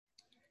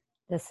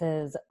This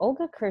is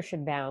Olga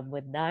Kirschenbaum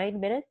with 9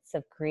 Minutes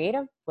of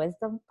Creative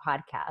Wisdom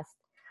podcast,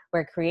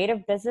 where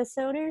creative business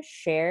owners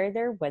share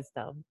their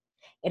wisdom.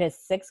 It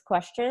is 6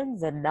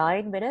 questions in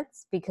 9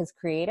 minutes because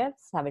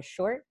creatives have a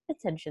short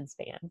attention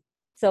span.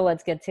 So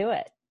let's get to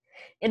it.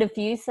 In a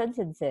few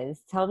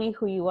sentences, tell me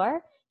who you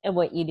are and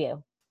what you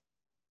do.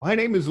 My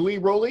name is Lee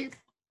Rowley.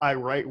 I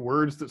write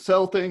words that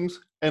sell things,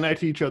 and I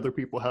teach other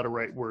people how to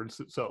write words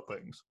that sell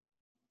things.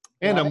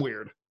 And Love I'm it.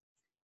 weird.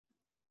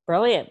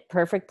 Brilliant.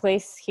 Perfect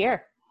place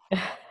here.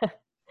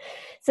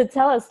 So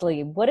tell us,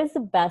 Lee, what is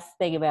the best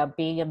thing about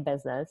being in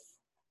business?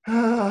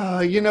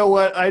 You know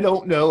what? I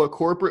don't know a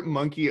corporate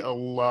monkey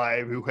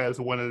alive who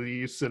has one of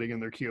these sitting in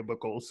their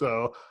cubicle.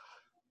 So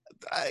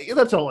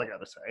that's all I got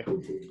to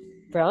say.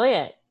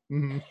 Brilliant.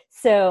 Mm-hmm.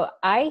 So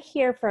I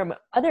hear from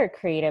other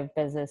creative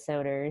business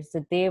owners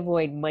that they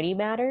avoid money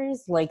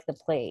matters like the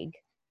plague.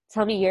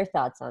 Tell me your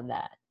thoughts on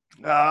that.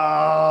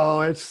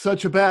 Oh, it's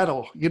such a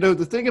battle. You know,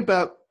 the thing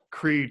about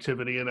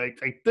creativity, and I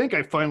think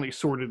I finally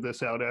sorted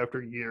this out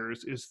after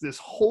years, is this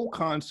whole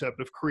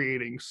concept of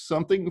creating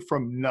something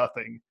from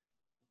nothing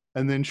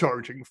and then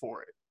charging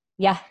for it.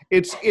 Yeah.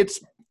 It's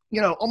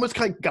almost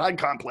kind of God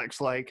complex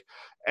like,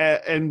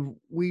 and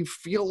we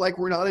feel like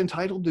we're not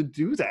entitled to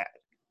do that.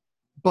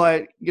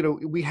 But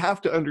we have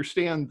to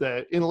understand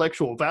that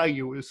intellectual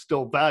value is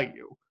still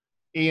value,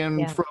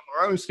 and Yeah. from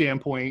our own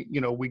standpoint,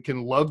 we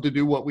can love to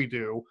do what we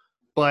do,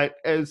 but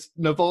as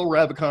Naval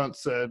Ravikant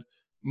said,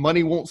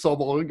 money won't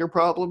solve all your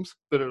problems,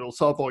 but it'll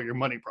solve all your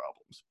money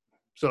problems.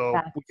 So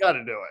we got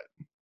to do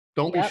it.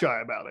 Don't be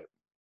shy about it.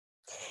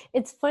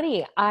 It's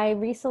funny. I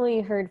recently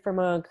heard from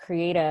a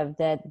creative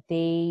that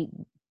they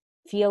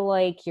feel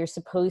like you're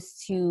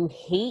supposed to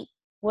hate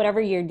whatever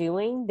you're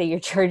doing that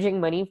you're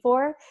charging money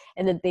for,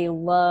 and that they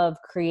love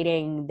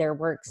creating their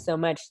work so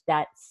much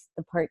that's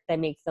the part that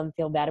makes them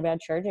feel bad about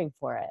charging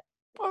for it.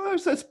 Well,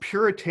 there's this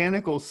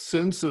puritanical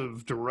sense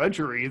of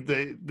drudgery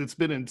that's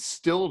been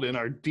instilled in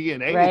our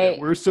DNA that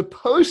we're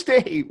supposed to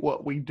hate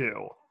what we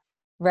do.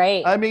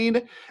 Right. I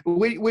mean,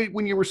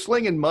 when you were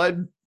slinging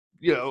mud,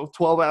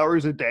 12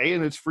 hours a day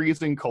and it's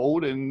freezing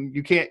cold and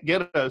you can't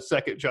get a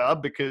second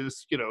job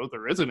because,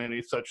 there isn't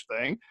any such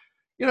thing.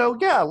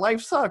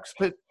 Life sucks,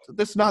 but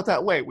it's not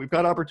that way. We've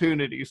got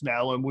opportunities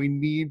now, and we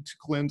need to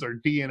cleanse our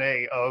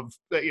DNA of,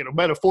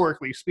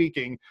 metaphorically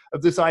speaking,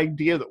 of this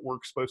idea that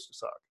work's supposed to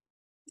suck.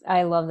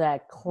 I love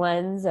that.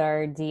 Cleanse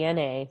our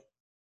DNA.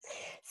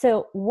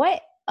 So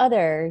what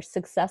other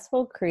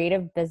successful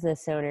creative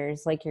business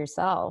owners like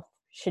yourself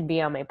should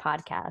be on my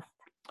podcast?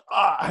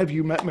 Have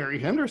you met Mary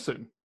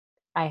Henderson?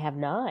 I have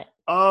not.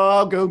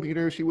 Oh, go meet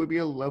her. She would be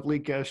a lovely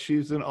guest.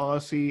 She's an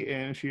Aussie,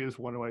 and she is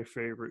one of my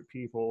favorite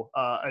people.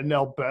 And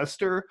Nell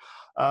Bester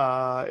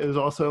is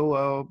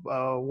also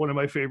one of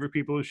my favorite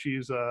people.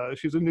 She's a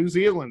New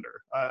Zealander.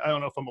 I don't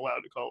know if I'm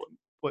allowed to call them,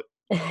 but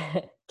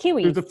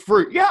Kiwis. The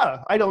fruit.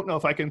 Yeah, I don't know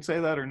if I can say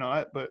that or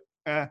not, but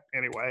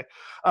anyway,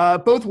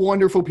 both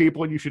wonderful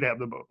people, and you should have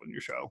them both on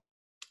your show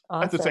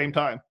at the same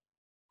time.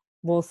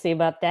 We'll see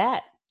about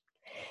that.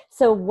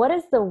 So what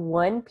is the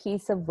one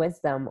piece of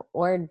wisdom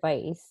or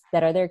advice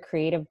that other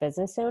creative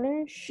business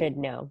owners should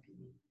know?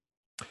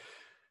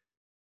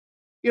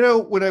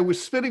 When I was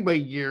spending my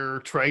year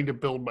trying to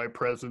build my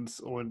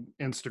presence on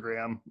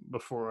Instagram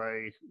before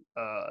I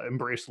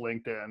embraced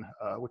LinkedIn,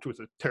 which was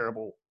a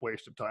terrible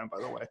waste of time,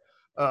 by the way,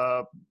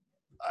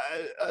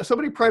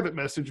 somebody private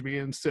messaged me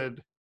and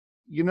said,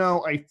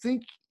 I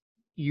think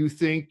you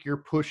think you're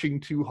pushing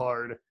too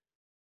hard,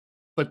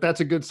 but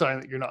that's a good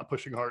sign that you're not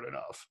pushing hard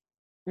enough.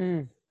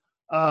 And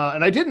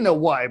I didn't know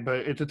why,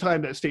 but at the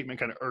time that statement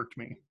kind of irked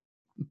me,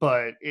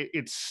 but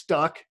it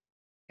stuck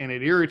and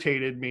it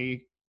irritated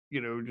me,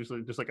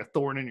 just like a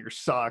thorn in your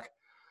sock,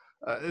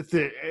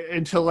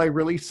 until I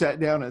really sat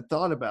down and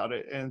thought about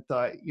it and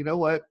thought, you know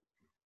what?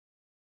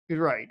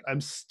 You're right.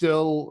 I'm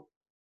still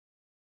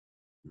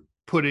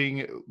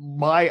putting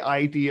my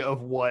idea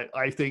of what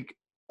I think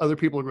other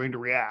people are going to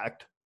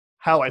react,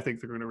 how I think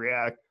they're going to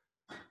react,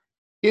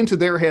 into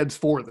their heads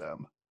for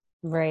them.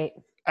 Right.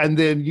 And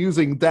then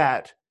using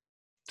that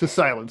to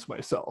silence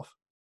myself,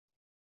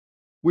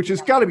 which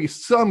has got to be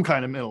some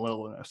kind of mental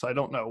illness. I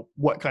don't know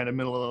what kind of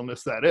mental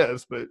illness that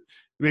is, but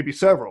maybe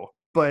several.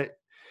 But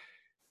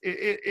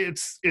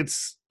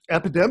it's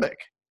epidemic.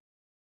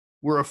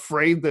 We're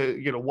afraid that,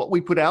 what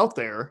we put out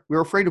there, we're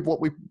afraid of what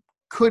we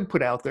could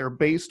put out there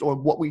based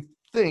on what we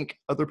think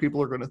other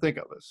people are going to think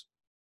of us.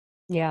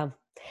 Yeah.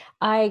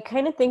 I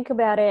kind of think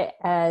about it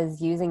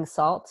as using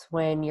salt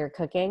when you're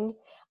cooking.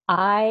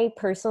 I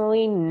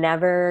personally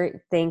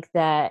never think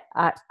that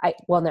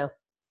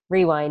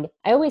rewind.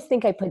 I always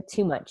think I put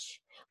too much,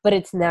 but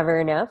it's never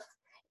enough.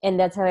 And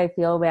that's how I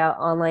feel about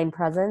online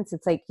presence.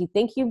 It's like, you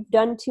think you've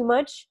done too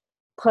much,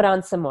 put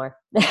on some more.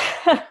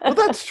 Well,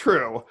 that's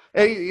true.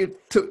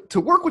 To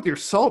work with your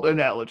salt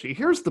analogy,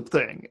 here's the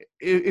thing.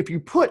 If you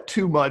do put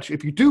too much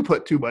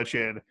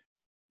in,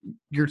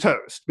 you're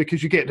toast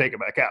because you can't take it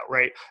back out,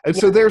 right? And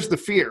so there's the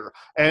fear.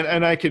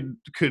 And I could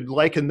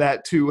liken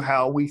that to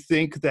how we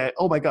think that,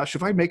 oh my gosh,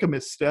 if I make a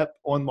misstep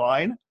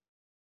online,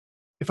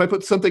 if I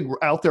put something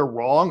out there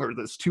wrong or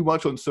that's too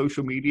much on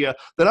social media,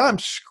 then I'm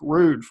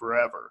screwed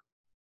forever.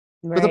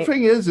 But the Right.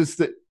 thing is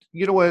that,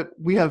 you know what?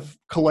 We have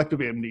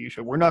collective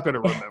amnesia. We're not going to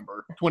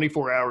remember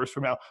 24 hours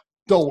from now.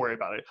 Don't worry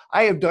about it.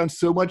 I have done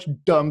so much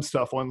dumb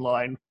stuff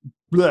online,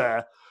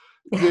 blah,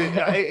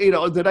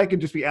 that I can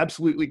just be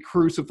absolutely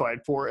crucified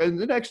for. And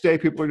the next day,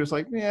 people are just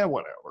like, yeah,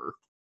 whatever.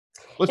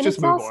 Let's And just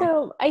it's move on.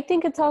 also, I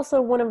think it's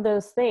also one of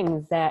those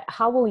things that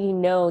how will you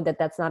know that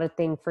that's not a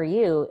thing for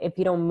you if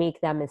you don't make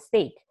that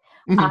mistake?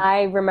 Mhm.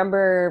 I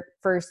remember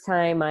first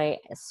time I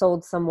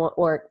sold someone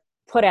or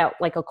put out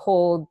like a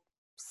cold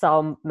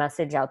sell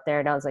message out there,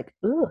 and I was like,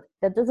 ooh,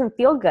 that doesn't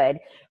feel good.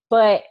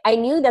 But I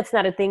knew that's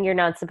not a thing you're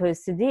not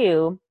supposed to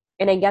do.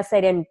 And I guess I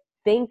didn't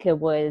think it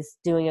was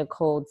doing a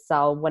cold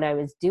sell when I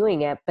was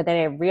doing it. But then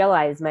I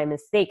realized my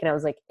mistake and I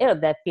was like, ew,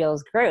 that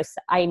feels gross.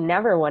 I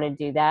never want to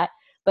do that.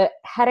 But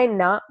had I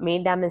not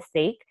made that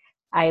mistake,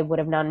 I would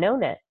have not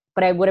known it.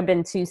 But I would have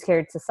been too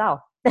scared to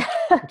sell.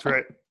 That's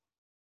right.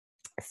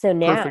 So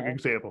Perfect now,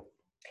 example.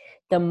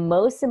 the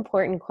most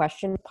important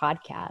question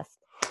podcast.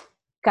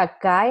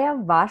 Какая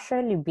ваша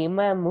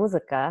любимая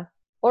музыка?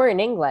 Or in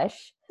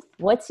English,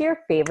 what's your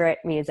favorite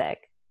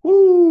music?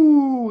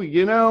 Ooh,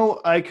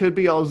 I could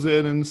be all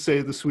zen and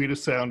say the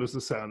sweetest sound is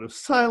the sound of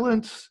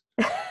silence.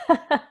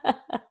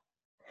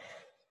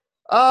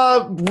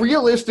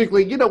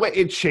 Realistically,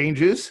 it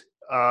changes.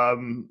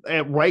 And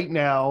right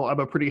now, I'm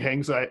a pretty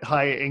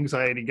high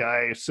anxiety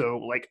guy, so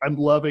like I'm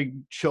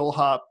loving chill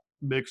hop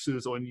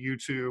mixes on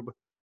YouTube.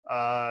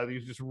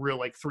 These just real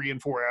like 3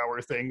 and 4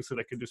 hour things that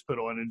I could just put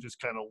on and just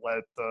kind of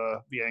let the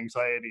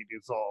anxiety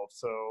dissolve.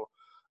 So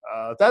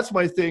that's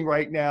my thing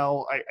right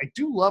now. I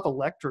do love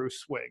electro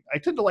swing. I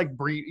tend to like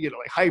breed,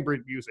 like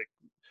hybrid music,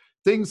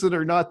 things that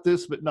are not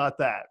this but not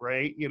that,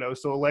 right?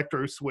 So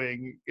electro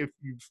swing, if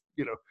you've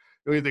the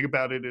only thing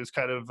about it is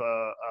kind of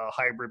a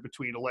hybrid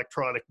between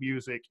electronic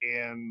music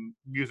and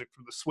music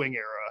from the swing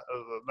era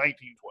of the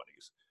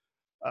 1920s.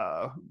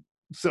 Uh,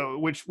 so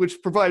which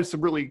provides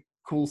some really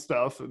cool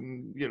stuff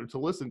and to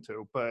listen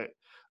to. But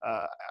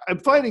I'm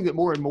finding that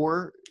more and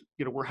more,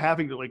 we're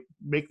having to like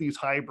make these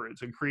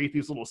hybrids and create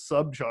these little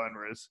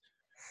subgenres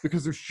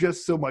because there's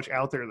just so much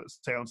out there that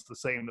sounds the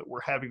same that we're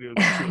having to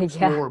Yeah,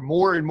 explore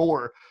more and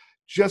more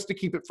just to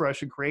keep it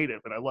fresh and creative.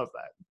 And I love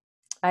that.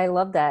 I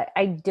love that.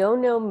 I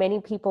don't know many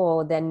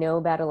people that know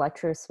about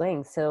electro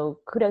swing, so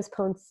kudos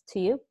points to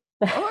you.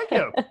 I like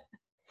you.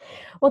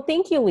 Well,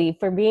 thank you, Lee,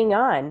 for being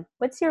on.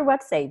 What's your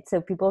website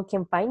so people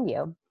can find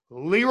you?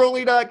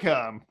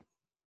 LeeRowley.com.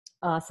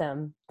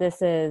 Awesome.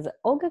 This is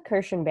Olga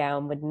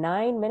Kirschenbaum with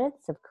 9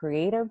 Minutes of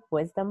Creative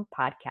Wisdom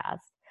podcast,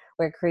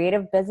 where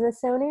creative business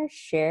owners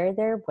share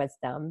their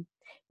wisdom.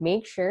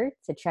 Make sure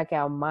to check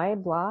out my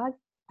blog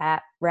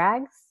at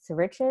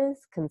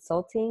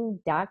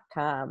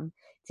ragstorichesconsulting.com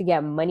to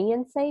get money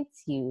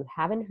insights you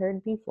haven't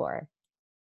heard before.